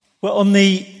Well, on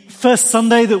the first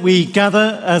Sunday that we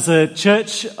gather as a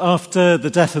church after the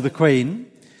death of the Queen,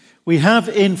 we have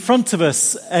in front of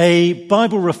us a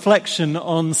Bible reflection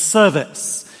on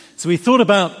service. So we thought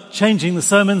about changing the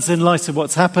sermons in light of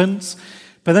what's happened,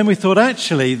 but then we thought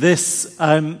actually this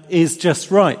is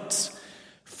just right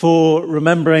for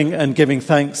remembering and giving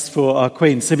thanks for our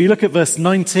Queen. So if you look at verse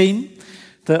 19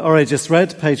 that Ore just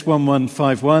read, page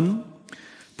 1151,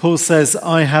 Paul says,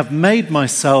 "I have made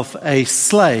myself a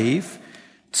slave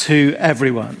to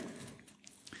everyone."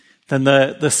 Then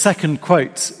the second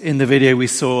quote in the video we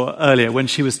saw earlier, when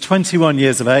she was 21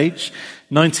 years of age,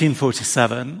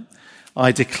 1947,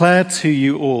 "I declare to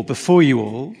you all, before you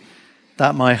all,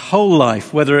 that my whole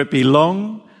life, whether it be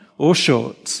long or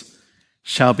short,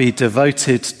 shall be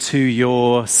devoted to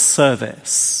your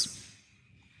service."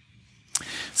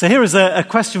 So here is a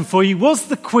question for you. Was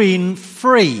the Queen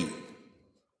free?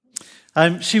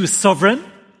 She was sovereign,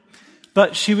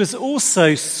 but she was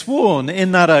also sworn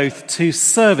in that oath to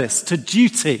service, to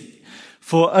duty,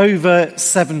 for over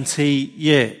 70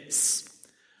 years.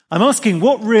 I'm asking,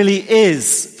 what really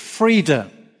is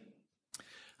freedom?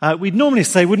 We'd normally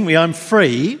say, wouldn't we, I'm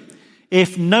free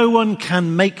if no one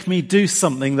can make me do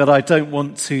something that I don't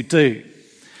want to do.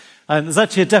 There's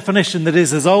actually a definition that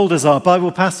is as old as our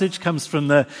Bible passage, comes from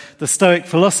the Stoic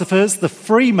philosophers. The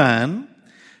free man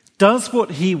does what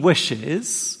he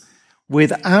wishes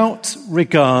without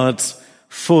regard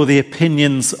for the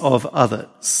opinions of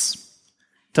others.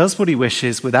 Does what he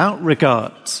wishes without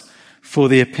regard for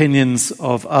the opinions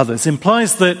of others.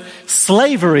 Implies that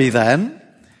slavery then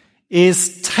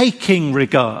is taking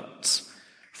regard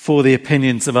for the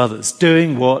opinions of others,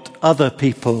 doing what other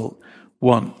people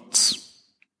want.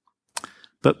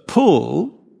 But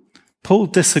Paul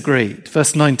disagreed.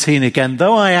 Verse 19 again,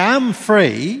 "Though I am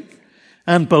free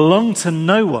and belong to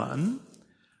no one,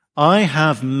 I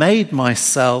have made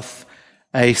myself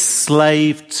a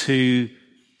slave to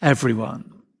everyone."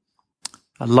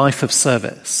 A life of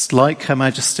service, like Her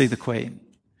Majesty the Queen.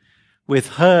 With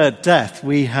her death,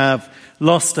 we have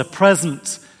lost a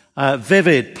present,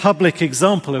 vivid, public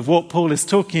example of what Paul is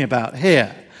talking about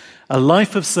here. A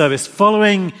life of service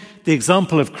following the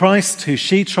example of Christ, who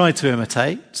she tried to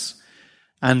imitate,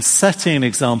 and setting an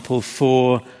example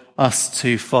for us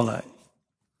to follow.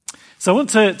 So I want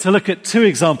to look at two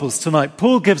examples tonight.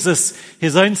 Paul gives us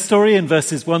his own story in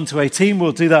verses 1 to 18.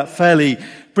 We'll do that fairly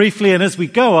briefly. And as we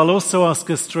go, I'll also ask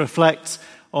us to reflect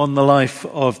on the life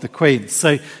of the Queen.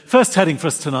 So first heading for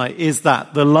us tonight is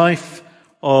that, the life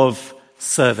of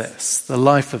service. The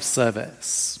life of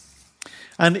service.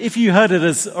 And if you heard it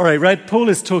as Ore read, Paul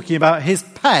is talking about his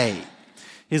pay,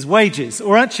 his wages,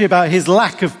 or actually about his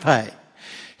lack of pay.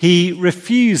 He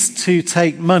refused to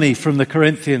take money from the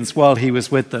Corinthians while he was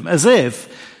with them, as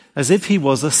if he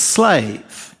was a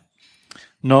slave,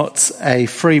 not a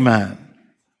free man.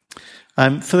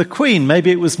 For the Queen, maybe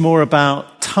it was more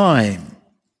about time.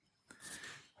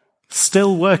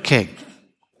 Still working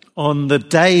on the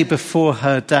day before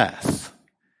her death,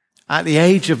 at the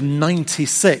age of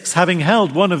 96, having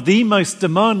held one of the most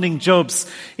demanding jobs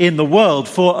in the world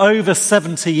for over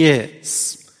 70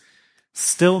 years.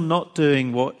 Still not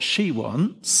doing what she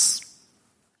wants,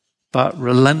 but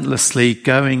relentlessly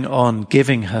going on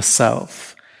giving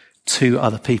herself to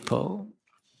other people.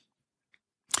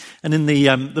 And in the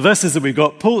verses that we've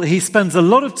got, Paul, he spends a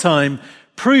lot of time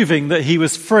proving that he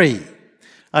was free,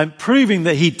 proving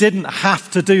that he didn't have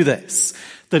to do this,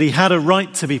 that he had a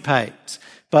right to be paid,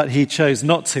 but he chose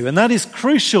not to. And that is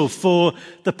crucial for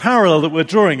the parallel that we're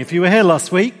drawing. If you were here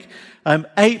last week,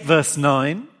 8 verse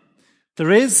 9,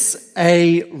 there is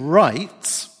a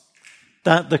right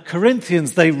that the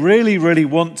Corinthians, they really, really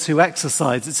want to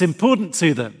exercise. It's important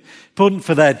to them. Important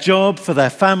for their job, for their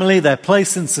family, their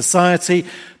place in society.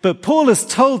 But Paul has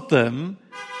told them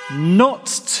not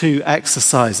to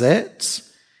exercise it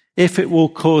if it will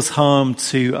cause harm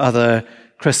to other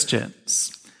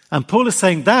Christians. And Paul is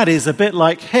saying that is a bit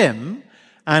like him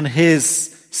and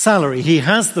his salary. He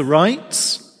has the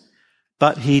right,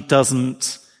 but he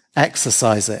doesn't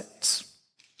exercise it.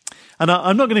 And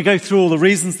I'm not going to go through all the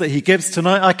reasons that he gives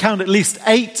tonight. I count at least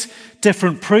 8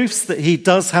 different proofs that he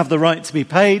does have the right to be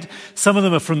paid. Some of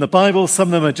them are from the Bible. Some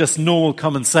of them are just normal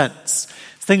common sense.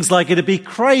 Things like, it'd be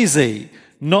crazy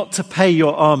not to pay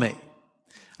your army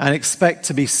and expect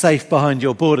to be safe behind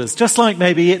your borders. Just like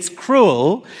maybe it's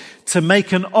cruel to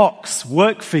make an ox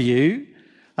work for you,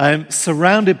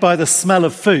 surrounded by the smell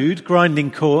of food,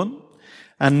 grinding corn,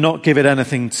 and not give it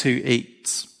anything to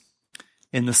eat.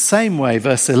 In the same way,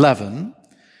 verse 11,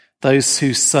 those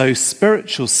who sow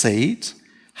spiritual seed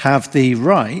have the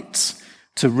right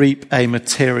to reap a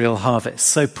material harvest.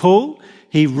 So Paul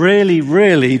He really,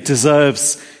 really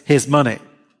deserves his money.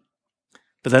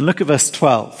 But then look at verse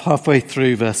 12, halfway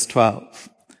through verse 12.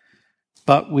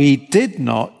 But we did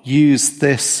not use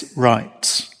this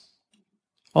right.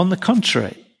 On the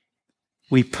contrary,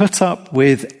 we put up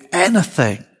with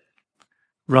anything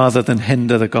rather than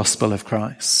hinder the gospel of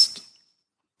Christ.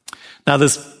 Now,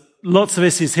 there's lots of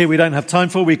issues here we don't have time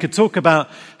for. We could talk about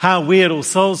how we at All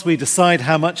Souls, we decide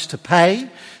how much to pay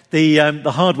the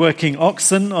hard-working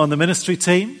oxen on the ministry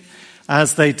team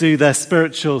as they do their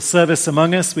spiritual service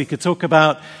among us. We could talk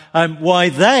about why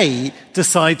they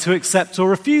decide to accept or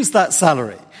refuse that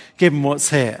salary, given what's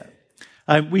here.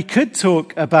 We could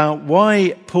talk about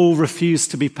why Paul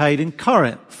refused to be paid in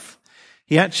Corinth.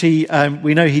 He actually,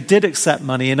 we know he did accept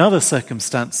money in other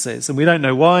circumstances, and we don't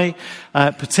know why,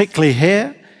 particularly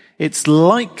here. It's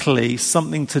likely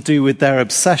something to do with their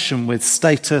obsession with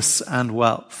status and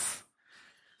wealth.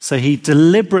 So he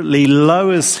deliberately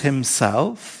lowers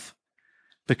himself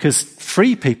because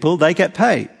free people, they get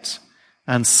paid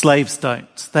and slaves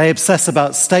don't. They obsess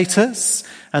about status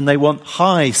and they want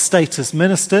high status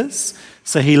ministers.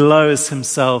 So he lowers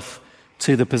himself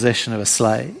to the position of a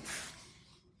slave.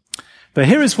 But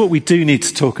here is what we do need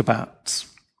to talk about.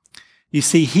 You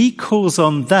see, he calls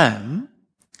on them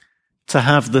to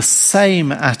have the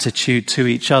same attitude to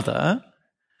each other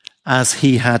as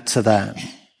he had to them.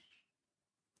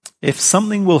 If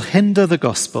something will hinder the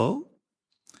gospel,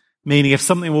 meaning if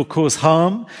something will cause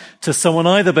harm to someone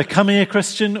either becoming a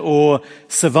Christian or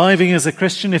surviving as a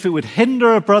Christian, if it would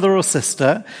hinder a brother or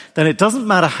sister, then it doesn't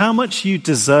matter how much you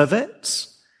deserve it,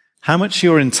 how much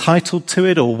you're entitled to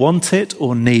it or want it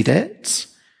or need it,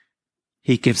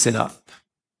 he gives it up.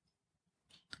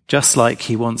 Just like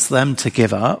he wants them to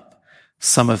give up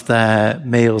some of their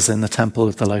meals in the temple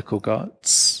of the local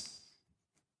gods.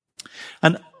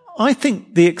 And I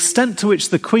think the extent to which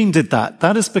the Queen did that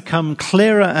has become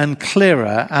clearer and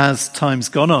clearer as time's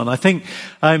gone on. I think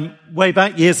way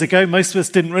back years ago, most of us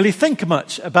didn't really think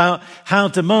much about how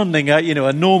demanding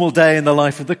a normal day in the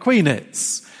life of the Queen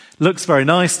is. Looks very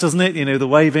nice, doesn't it? The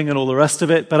waving and all the rest of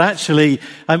it. But actually,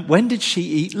 when did she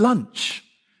eat lunch?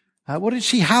 What did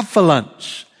she have for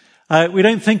lunch? We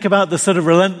don't think about the sort of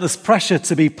relentless pressure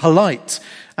to be polite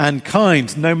and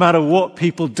kind, no matter what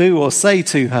people do or say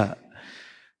to her.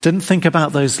 Didn't think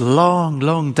about those long,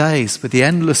 long days with the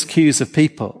endless queues of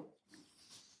people.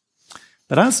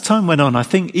 But as time went on, I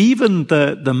think even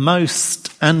the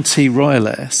most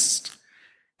anti-royalist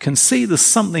can see there's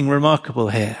something remarkable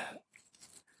here.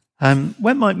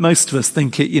 When might most of us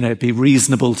think it, be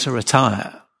reasonable to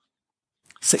retire?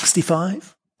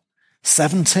 65?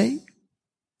 70?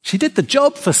 She did the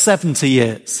job for 70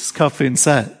 years, as Carfoon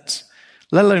said,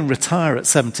 let alone retire at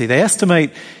 70. They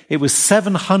estimate it was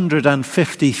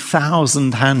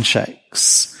 750,000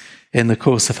 handshakes in the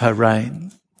course of her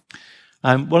reign.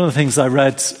 One of the things I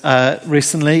read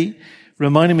recently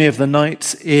reminded me of the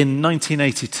night in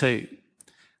 1982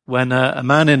 when a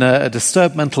man in a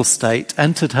disturbed mental state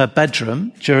entered her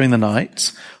bedroom during the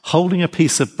night holding a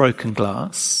piece of broken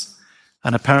glass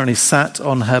and apparently sat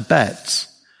on her bed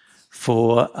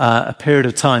for a period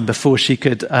of time before she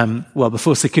could,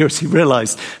 before security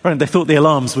realized. They thought the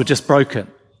alarms were just broken,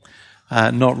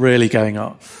 not really going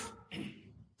off.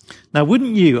 Now,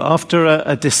 wouldn't you, after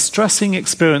a distressing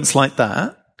experience like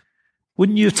that,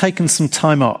 wouldn't you have taken some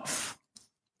time off?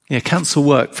 Cancel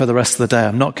work for the rest of the day.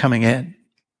 I'm not coming in.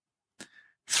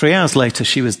 3 hours later,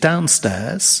 she was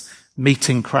downstairs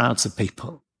meeting crowds of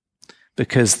people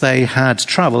because they had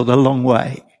traveled a long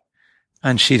way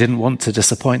and she didn't want to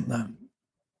disappoint them.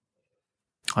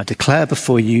 I declare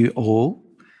before you all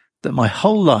that my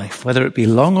whole life, whether it be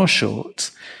long or short,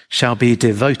 shall be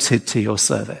devoted to your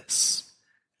service.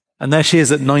 And there she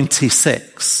is at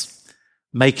 96,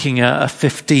 making a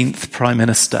 15th prime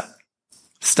minister,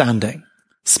 standing,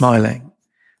 smiling,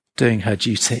 doing her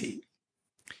duty.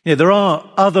 There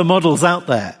are other models out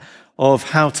there of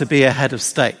how to be a head of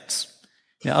state.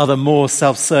 Other more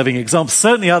self-serving examples,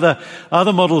 certainly other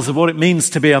models of what it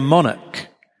means to be a monarch,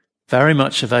 very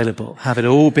much available. Have it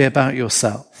all be about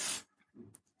yourself.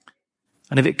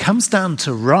 And if it comes down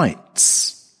to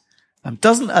rights,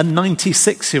 doesn't a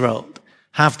 96-year-old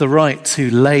have the right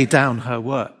to lay down her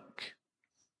work?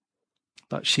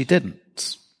 But she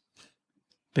didn't,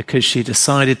 because she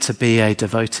decided to be a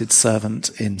devoted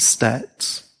servant instead.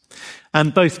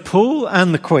 And both Paul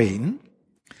and the Queen,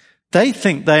 they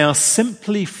think they are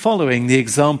simply following the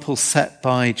example set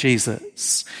by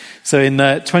Jesus. So in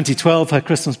 2012, her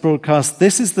Christmas broadcast,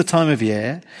 this is the time of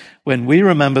year when we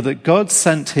remember that God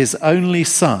sent his only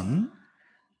Son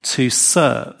to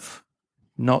serve,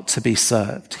 not to be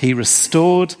served. He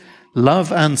restored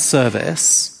love and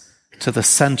service to the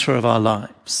center of our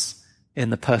lives in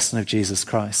the person of Jesus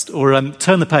Christ. Or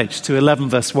turn the page to 11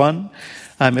 verse 1.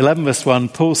 11 verse 1,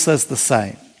 Paul says the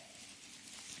same.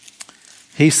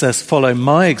 He says, follow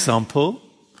my example,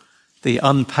 the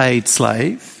unpaid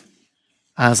slave,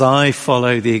 as I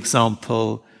follow the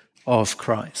example of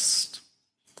Christ.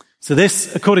 So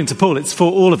this, according to Paul, it's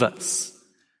for all of us.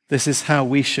 This is how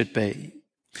we should be.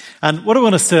 And what I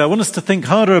want us to do, I want us to think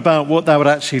harder about what that would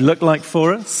actually look like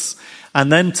for us,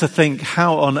 and then to think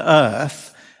how on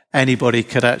earth anybody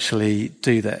could actually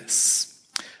do this.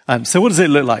 So what does it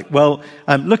look like? Well,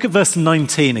 look at verse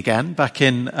 19 again, back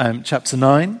in chapter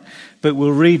 9, but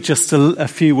we'll read just a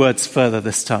few words further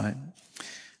this time.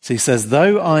 So he says,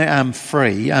 though I am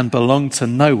free and belong to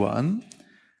no one,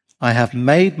 I have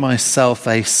made myself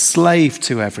a slave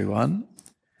to everyone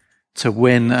to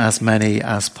win as many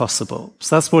as possible.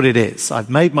 So that's what it is. I've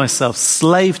made myself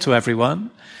slave to everyone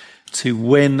to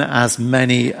win as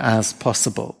many as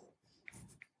possible.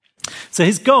 So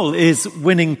his goal is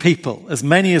winning people, as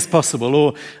many as possible.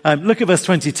 Or look at verse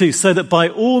 22, so that by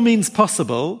all means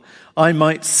possible, I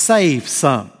might save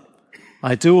some.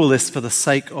 I do all this for the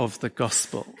sake of the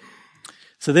gospel.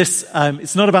 So this,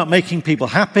 it's not about making people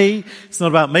happy. It's not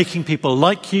about making people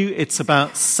like you. It's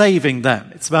about saving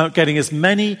them. It's about getting as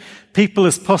many people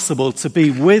as possible to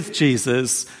be with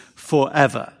Jesus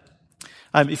forever.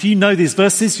 If you know these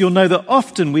verses, you'll know that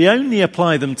often we only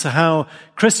apply them to how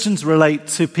Christians relate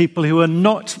to people who are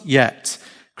not yet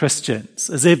Christians,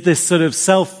 as if this sort of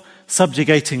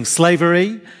self-subjugating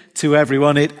slavery to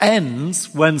everyone, it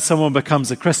ends when someone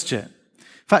becomes a Christian.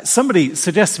 In fact, somebody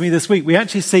suggested to me this week, we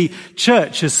actually see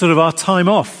church as sort of our time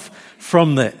off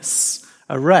from this,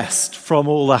 a rest from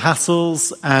all the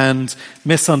hassles and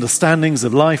misunderstandings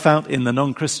of life out in the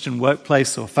non-Christian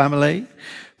workplace or family.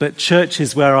 But church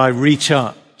is where I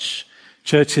recharge.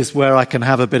 Church is where I can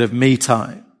have a bit of me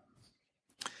time.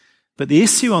 But the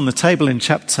issue on the table in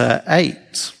chapter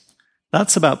 8,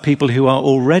 that's about people who are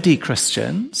already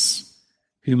Christians,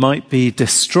 who might be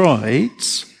destroyed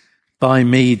by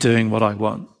me doing what I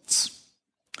want.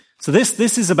 So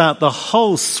this is about the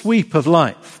whole sweep of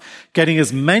life, getting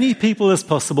as many people as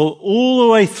possible all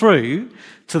the way through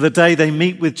to the day they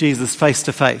meet with Jesus face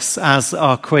to face, as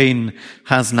our Queen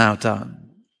has now done.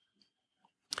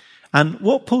 And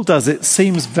what Paul does, it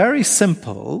seems very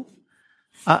simple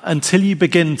until you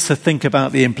begin to think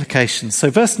about the implications. So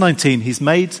verse 19, he's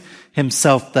made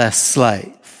himself their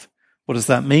slave. What does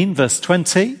that mean? Verse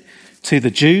 20, to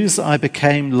the Jews I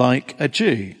became like a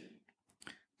Jew.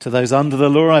 To those under the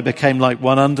law I became like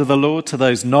one under the law. To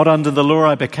those not under the law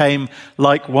I became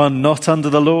like one not under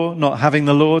the law, not having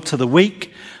the law. To the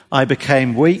weak I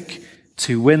became weak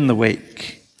to win the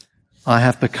weak. I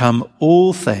have become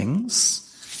all things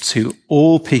to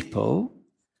all people,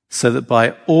 so that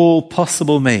by all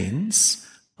possible means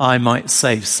I might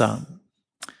save some.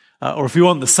 Or if you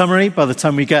want the summary, by the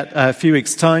time we get a few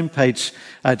weeks' time,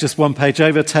 just one page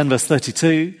over, 10 verse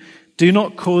 32, do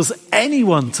not cause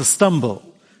anyone to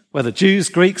stumble, whether Jews,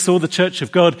 Greeks, or the church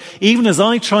of God, even as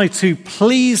I try to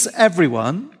please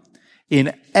everyone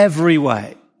in every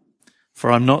way.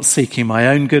 For I'm not seeking my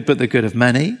own good, but the good of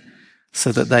many,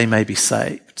 so that they may be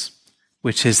saved,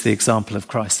 which is the example of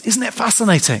Christ. Isn't it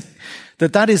fascinating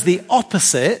that that is the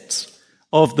opposite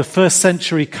of the first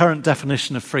century current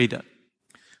definition of freedom?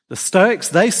 The Stoics,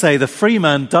 they say the free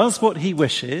man does what he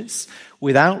wishes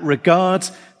without regard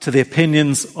to the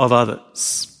opinions of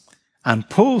others. And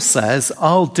Paul says,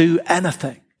 I'll do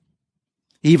anything.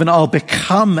 Even I'll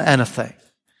become anything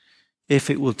if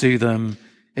it will do them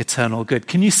eternal good.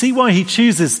 Can you see why he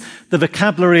chooses the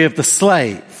vocabulary of the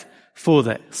slave for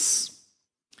this?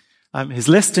 His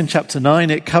list in chapter 9,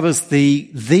 it covers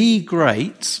the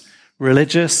great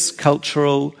religious,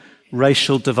 cultural,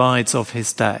 racial divides of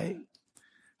his day.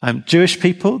 Jewish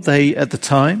people, at the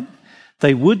time,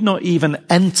 they would not even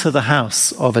enter the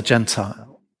house of a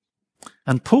Gentile.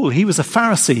 And Paul, he was a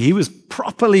Pharisee. He was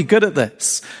properly good at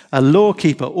this, a law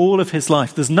keeper all of his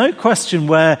life. There's no question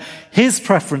where his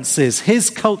preferences, his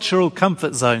cultural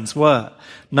comfort zones were.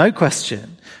 No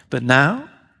question. But now,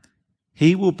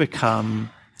 he will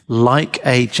become like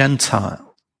a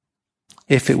Gentile,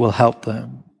 if it will help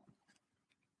them.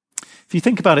 If you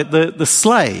think about it, the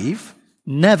slave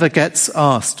never gets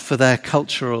asked for their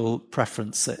cultural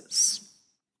preferences.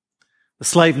 The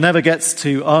slave never gets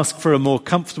to ask for a more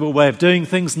comfortable way of doing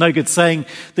things. No good saying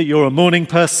that you're a morning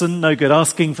person. No good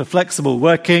asking for flexible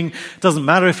working. Doesn't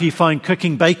matter if you find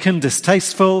cooking bacon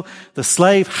distasteful. The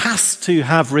slave has to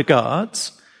have regard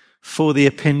for the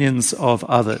opinions of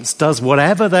others, does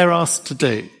whatever they're asked to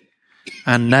do,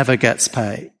 and never gets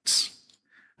paid.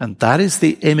 And that is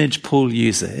the image Paul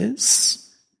uses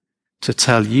to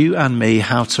tell you and me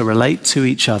how to relate to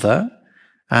each other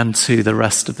and to the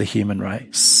rest of the human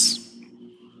race.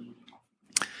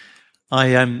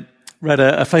 I read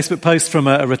a Facebook post from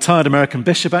a retired American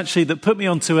bishop, actually, that put me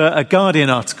onto a Guardian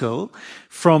article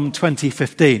from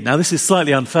 2015. Now, this is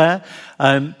slightly unfair.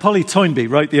 Polly Toynbee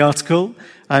wrote the article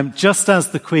just as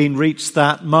the Queen reached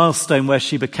that milestone where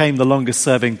she became the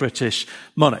longest-serving British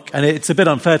monarch. And it's a bit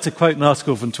unfair to quote an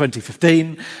article from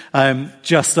 2015,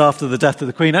 just after the death of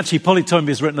the Queen. Actually, Polly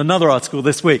Toynbee has written another article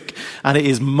this week, and it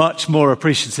is much more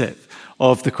appreciative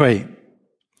of the Queen.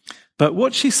 But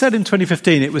what she said in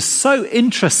 2015, it was so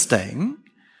interesting,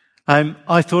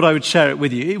 I thought I would share it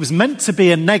with you. It was meant to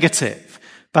be a negative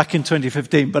back in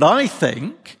 2015, but I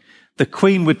think the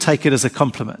Queen would take it as a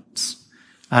compliment.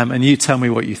 And you tell me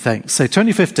what you think. So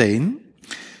 2015,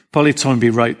 Polly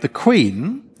Toynbee wrote, "The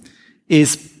Queen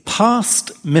is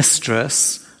past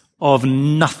mistress of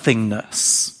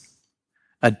nothingness,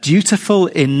 a dutiful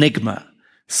enigma,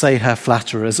 say her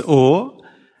flatterers, or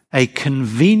a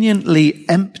conveniently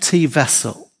empty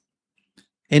vessel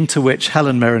into which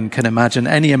Helen Mirren can imagine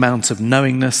any amount of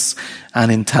knowingness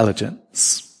and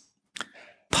intelligence."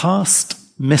 Past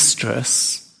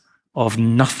mistress of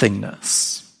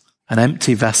nothingness, an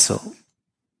empty vessel.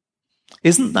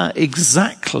 Isn't that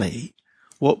exactly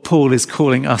what Paul is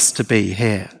calling us to be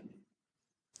here?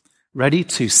 Ready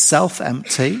to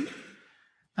self-empty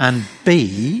and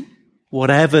be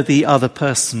whatever the other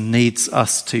person needs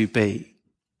us to be.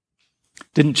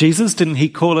 Didn't he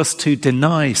call us to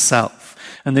deny self?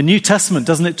 And the New Testament,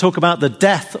 doesn't it talk about the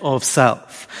death of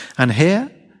self? And here,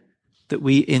 that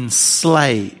we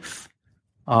enslave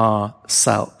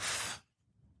ourself.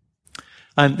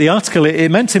 And the article, it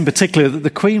meant in particular that the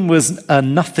Queen was a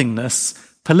nothingness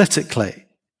politically,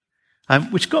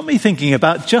 which got me thinking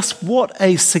about just what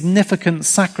a significant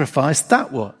sacrifice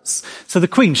that was. So the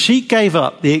Queen, she gave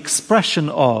up the expression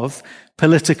of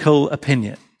political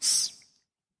opinions,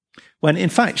 when in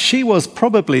fact she was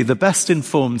probably the best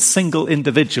informed single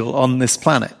individual on this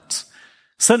planet.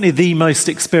 Certainly the most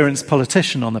experienced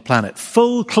politician on the planet.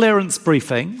 Full clearance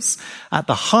briefings at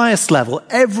the highest level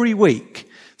every week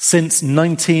since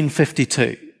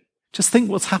 1952. Just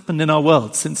think what's happened in our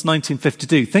world since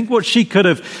 1952. Think what she could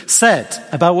have said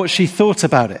about what she thought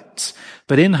about it.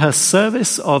 But in her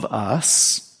service of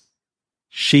us,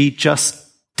 she just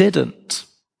didn't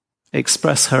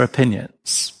express her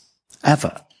opinions.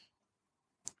 Ever.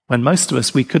 When most of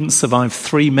us, we couldn't survive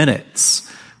 3 minutes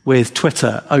with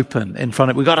Twitter open in front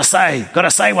of, we've got to say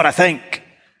what I think.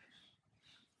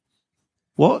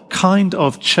 What kind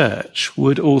of church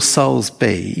would All Souls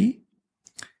be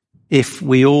if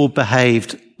we all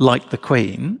behaved like the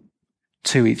Queen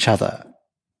to each other?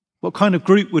 What kind of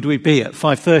group would we be at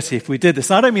 5:30 if we did this?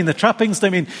 I don't mean the trappings. I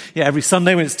don't mean, every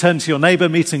Sunday when it's turn to your neighbour,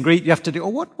 meet and greet, you have to do,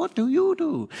 what do you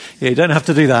do? You don't have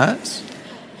to do that.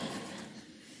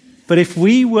 But if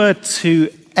we were to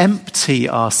empty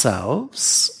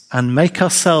ourselves and make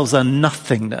ourselves a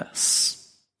nothingness,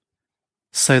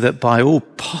 so that by all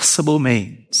possible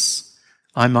means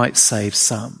I might save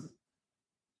some.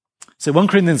 So 1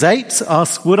 Corinthians 8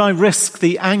 asks, would I risk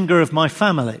the anger of my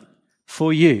family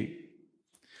for you?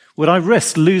 Would I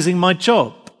risk losing my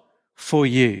job for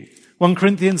you? 1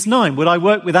 Corinthians 9, would I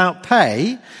work without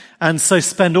pay and so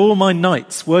spend all my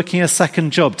nights working a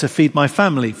second job to feed my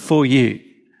family for you?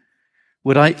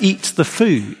 Would I eat the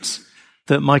food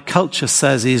that my culture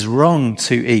says is wrong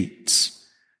to eat?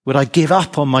 Would I give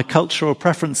up on my cultural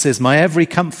preferences, my every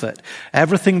comfort,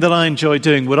 everything that I enjoy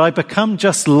doing? Would I become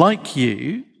just like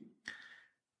you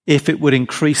if it would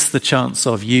increase the chance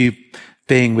of you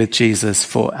being with Jesus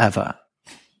forever?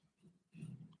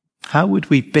 How would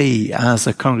we be as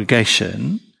a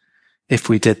congregation if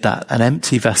we did that? An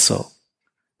empty vessel,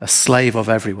 a slave of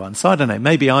everyone. So I don't know,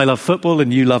 maybe I love football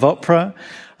and you love opera.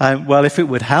 Well, if it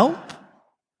would help,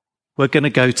 we're going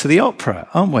to go to the opera,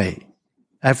 aren't we?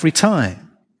 Every time.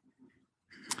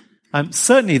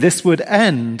 Certainly this would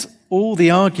end all the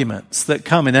arguments that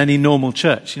come in any normal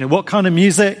church. What kind of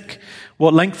music,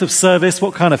 what length of service,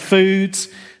 what kind of food,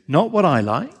 not what I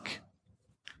like,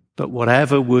 but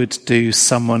whatever would do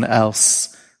someone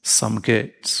else some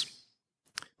good.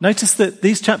 Notice that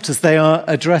these chapters, they are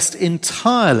addressed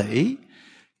entirely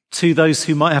to those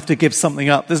who might have to give something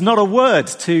up. There's not a word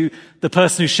to the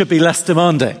person who should be less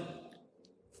demanding.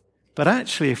 But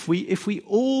actually, if we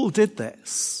all did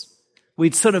this,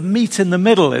 we'd sort of meet in the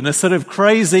middle in a sort of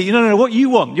crazy, what you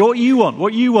want.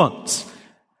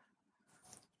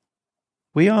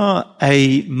 We are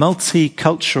a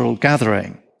multicultural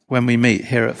gathering when we meet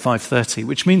here at 5:30,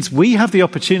 which means we have the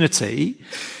opportunity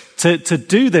to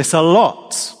do this a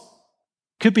lot.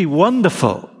 Could be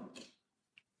wonderful.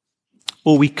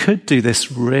 Or we could do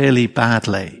this really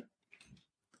badly,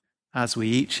 as we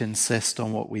each insist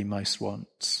on what we most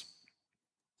want.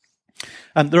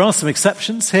 There are some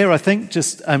exceptions here, I think.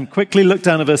 Just quickly look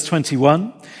down at verse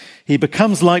 21. He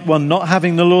becomes like one not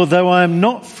having the law, though I am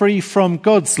not free from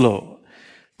God's law,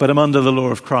 but am under the law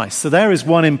of Christ. So there is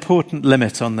one important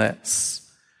limit on this.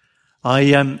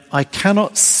 I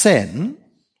cannot sin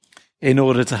in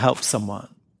order to help someone.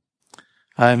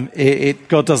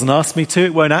 God doesn't ask me to.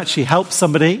 It won't actually help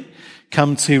somebody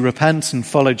come to repent and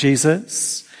follow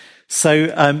Jesus.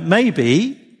 So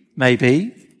maybe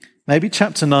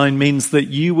chapter 9 means that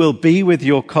you will be with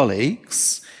your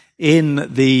colleagues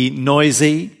in the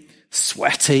noisy,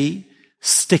 sweaty,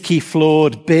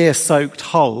 sticky-floored, beer-soaked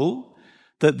hole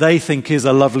that they think is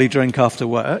a lovely drink after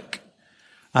work,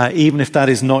 even if that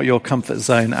is not your comfort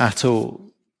zone at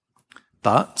all.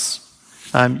 But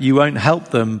you won't help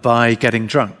them by getting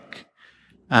drunk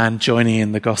and joining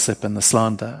in the gossip and the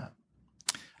slander.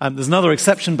 There's another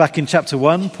exception back in chapter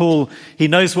 1. Paul, he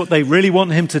knows what they really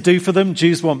want him to do for them.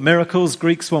 Jews want miracles,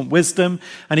 Greeks want wisdom.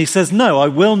 And he says, no, I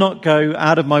will not go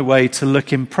out of my way to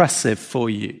look impressive for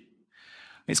you.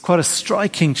 It's quite a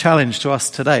striking challenge to us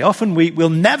today. Often we'll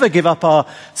never give up our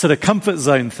sort of comfort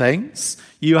zone things.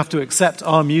 You have to accept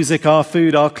our music, our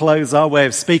food, our clothes, our way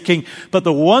of speaking. But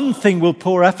the one thing we'll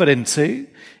pour effort into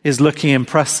is looking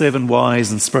impressive and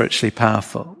wise and spiritually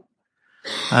powerful.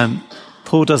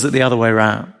 Paul does it the other way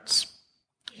around.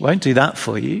 Won't do that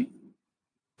for you,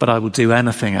 but I will do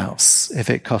anything else if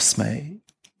it costs me.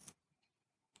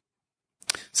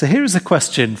 So here is a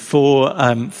question for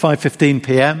 5:15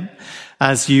 p.m.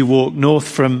 as you walk north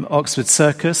from Oxford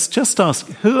Circus. Just ask,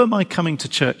 who am I coming to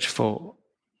church for?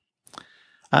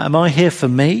 Am I here for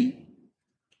me,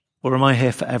 or am I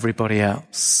here for everybody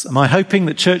else? Am I hoping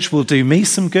that church will do me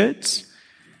some good,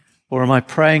 or am I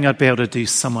praying I'd be able to do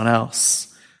someone else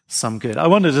some good? I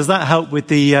wonder, does that help with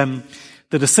the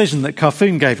decision that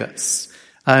Carfoon gave us,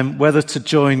 whether to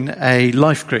join a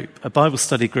life group, a Bible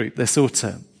study group this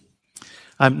autumn?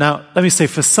 Now, let me say,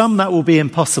 for some that will be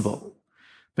impossible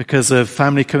because of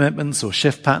family commitments or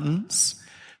shift patterns.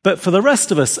 But for the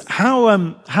rest of us,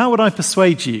 how would I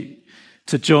persuade you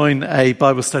to join a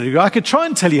Bible study group? I could try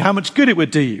and tell you how much good it would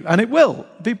do you, and it will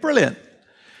be brilliant.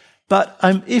 But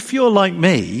if you're like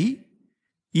me,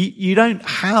 you don't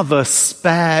have a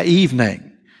spare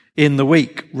evening in the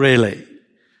week, really.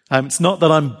 It's not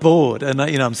that I'm bored and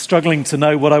I'm struggling to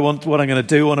know what I'm going to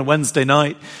do on a Wednesday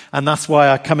night, and that's why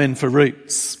I come in for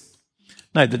Roots.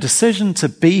 No, the decision to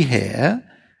be here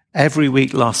every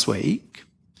week last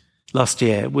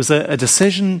year, was a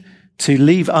decision to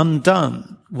leave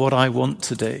undone what I want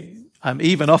to do.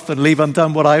 Even often leave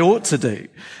undone what I ought to do.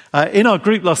 In our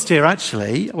group last year,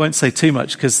 actually, I won't say too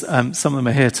much because some of them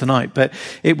are here tonight, but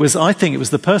I think it was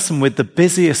the person with the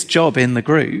busiest job in the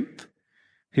group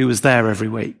who was there every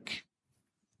week.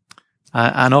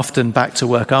 And often back to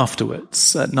work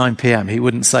afterwards at 9 p.m. He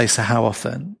wouldn't say so how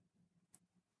often.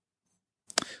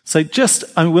 So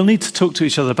we'll need to talk to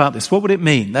each other about this. What would it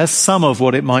mean? There's some of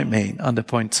what it might mean under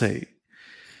point 2.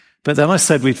 But then I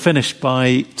said we'd finish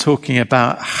by talking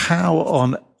about how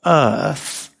on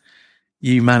earth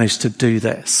you managed to do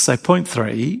this. So point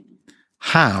 3,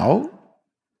 how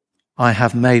I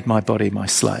have made my body my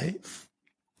slave.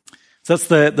 So that's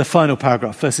the final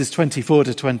paragraph, verses 24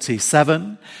 to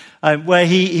 27, where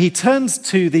he turns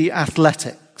to the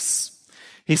athletics.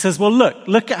 He says, well,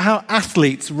 look at how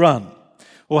athletes run,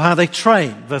 or how they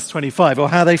train, verse 25, or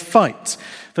how they fight,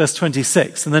 verse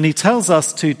 26. And then he tells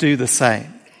us to do the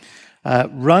same.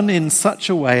 Run in such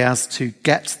a way as to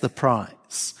get the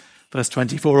prize. Verse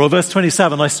 24 or verse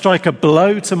 27, I strike a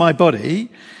blow to my body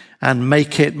and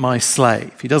make it my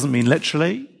slave. He doesn't mean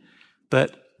literally,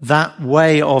 but that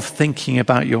way of thinking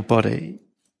about your body.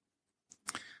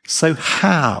 So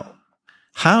how?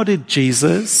 How did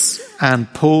Jesus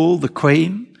and Paul, the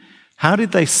Queen, how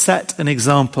did they set an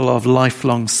example of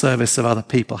lifelong service of other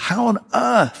people? How on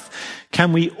earth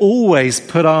can we always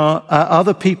put our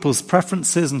other people's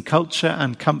preferences and culture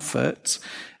and comfort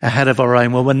ahead of our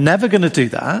own? Well, we're never going to do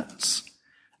that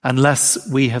unless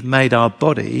we have made our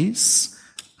bodies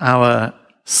our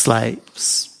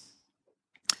slaves.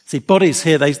 See, bodies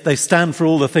here, they stand for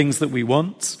all the things that we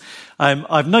want.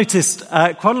 I've noticed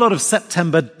quite a lot of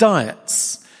September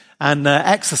diets and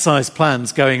exercise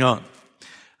plans going on.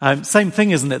 Same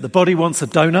thing, isn't it? The body wants a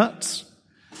donut.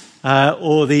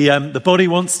 Or the body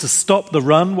wants to stop the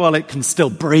run while it can still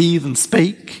breathe and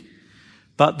speak.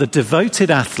 But the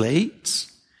devoted athlete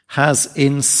has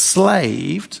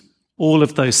enslaved all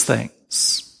of those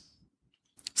things.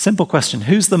 Simple question.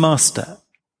 Who's the master?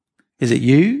 Is it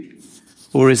you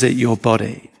or is it your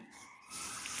body?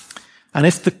 And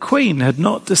if the Queen had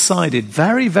not decided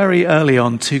very, very early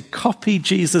on to copy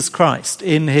Jesus Christ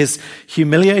in his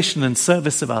humiliation and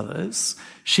service of others,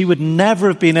 she would never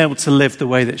have been able to live the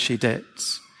way that she did.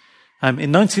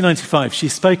 In 1995, she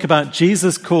spoke about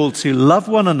Jesus' call to love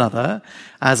one another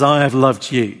as I have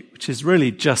loved you, which is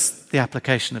really just the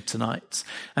application of tonight.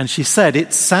 And she said,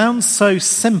 it sounds so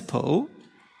simple,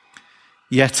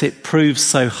 yet it proves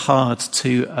so hard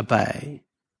to obey.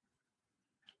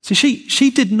 So she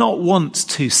did not want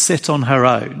to sit on her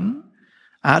own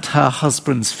at her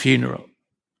husband's funeral.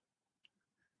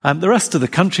 The rest of the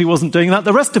country wasn't doing that.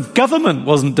 The rest of government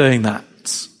wasn't doing that.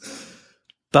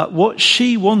 But what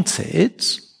she wanted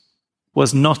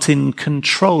was not in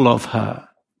control of her.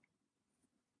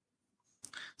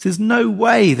 There's no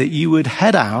way that you would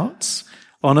head out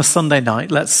on a Sunday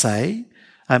night, let's say,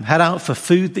 head out for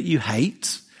food that you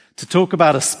hate, to talk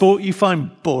about a sport you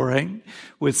find boring,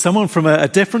 with someone from a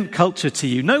different culture to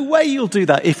you. No way you'll do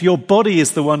that if your body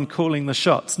is the one calling the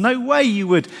shots. No way you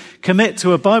would commit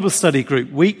to a Bible study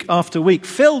group week after week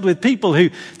filled with people who,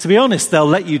 to be honest, they'll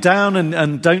let you down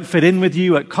and don't fit in with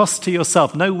you at cost to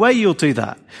yourself. No way you'll do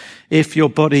that if your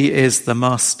body is the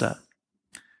master.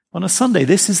 On a Sunday,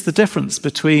 this is the difference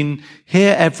between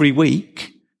here every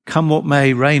week, come what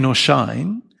may, rain or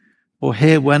shine, or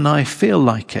here when I feel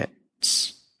like it.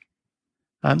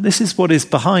 This is what is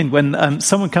behind when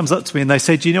someone comes up to me and they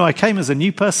say, do you know, I came as a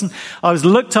new person. I was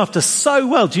looked after so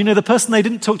well. Do you know the person, they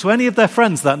didn't talk to any of their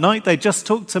friends that night. They just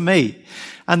talked to me.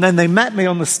 And then they met me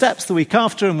on the steps the week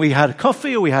after and we had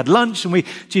coffee or we had lunch and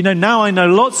do you know, now I know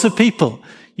lots of people.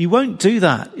 You won't do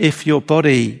that if your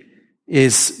body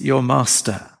is your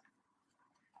master.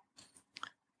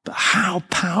 But how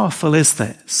powerful is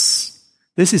this?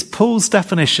 This is Paul's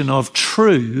definition of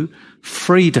true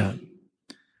freedom.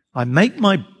 I make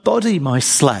my body my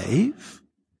slave,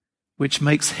 which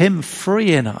makes him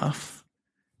free enough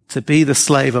to be the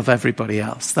slave of everybody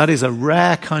else. That is a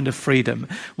rare kind of freedom,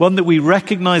 one that we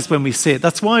recognize when we see it.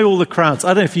 That's why all the crowds,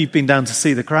 I don't know if you've been down to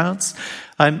see the crowds,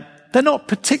 they're not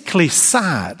particularly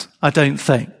sad, I don't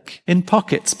think, in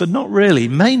pockets, but not really.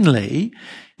 Mainly,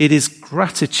 it is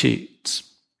gratitude.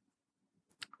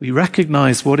 We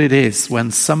recognize what it is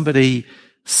when somebody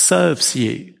serves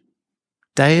you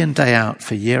day in, day out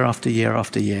for year after year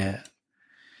after year.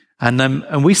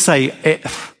 And we say,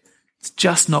 it's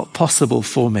just not possible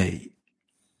for me.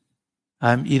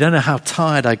 You don't know how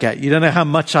tired I get. You don't know how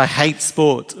much I hate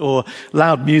sport or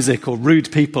loud music or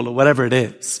rude people or whatever it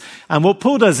is. And what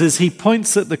Paul does is he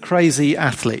points at the crazy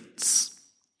athletes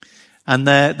and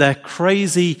their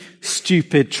crazy,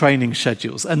 stupid training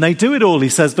schedules. And they do it all, he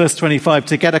says, verse 25,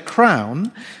 to get a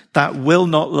crown that will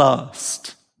not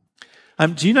last.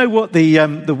 Do you know what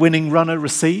the winning runner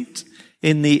received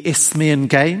in the Isthmian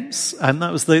Games? And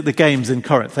that was the games in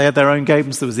Corinth. They had their own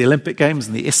games. There was the Olympic Games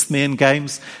and the Isthmian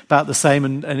Games, about the same.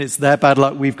 And it's their bad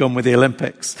luck. We've gone with the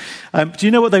Olympics. Do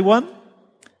you know what they won?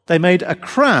 They made a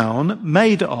crown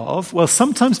made of, well,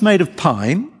 sometimes made of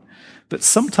pine, but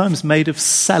sometimes made of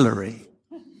celery.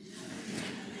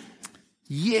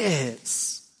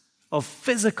 Years of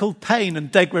physical pain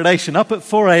and degradation, up at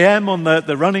 4 a.m. on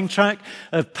the running track,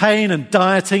 of pain and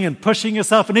dieting and pushing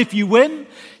yourself. And if you win,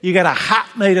 you get a hat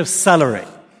made of celery,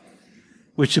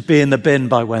 which should be in the bin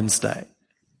by Wednesday.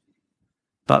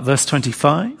 But verse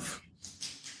 25,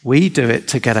 we do it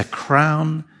to get a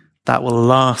crown that will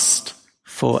last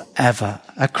forever.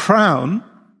 A crown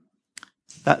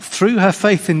that through her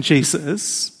faith in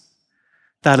Jesus,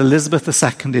 that Elizabeth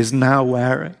II is now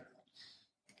wearing.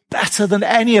 Better than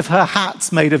any of her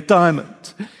hats made of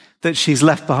diamond that she's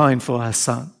left behind for her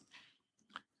son.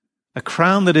 A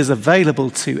crown that is available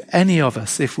to any of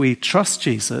us if we trust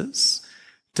Jesus,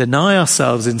 deny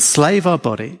ourselves, enslave our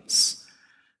bodies,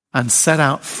 and set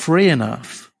out free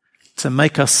enough to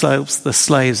make ourselves the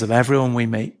slaves of everyone we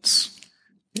meet,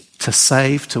 to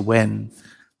save, to win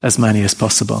as many as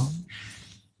possible.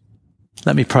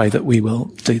 Let me pray that we will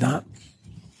do that.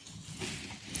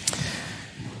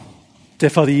 Dear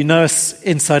Father, you know us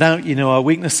inside out. You know our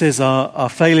weaknesses, our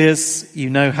failures. You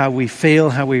know how we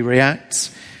feel, how we react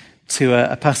to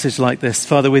a passage like this.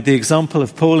 Father, with the example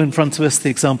of Paul in front of us, the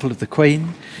example of the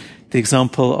Queen, the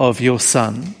example of your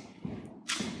Son,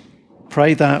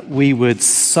 pray that we would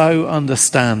so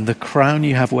understand the crown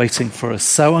you have waiting for us,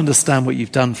 so understand what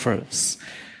you've done for us,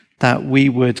 that we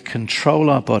would control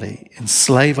our body,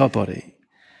 enslave our body,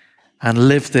 and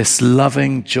live this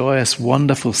loving, joyous,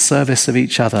 wonderful service of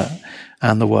each other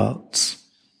and the world,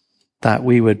 that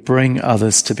we would bring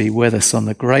others to be with us on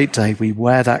the great day we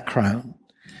wear that crown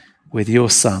with your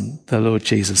Son, the Lord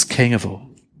Jesus, King of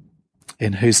all,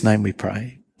 in whose name we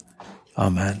pray.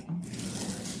 Amen.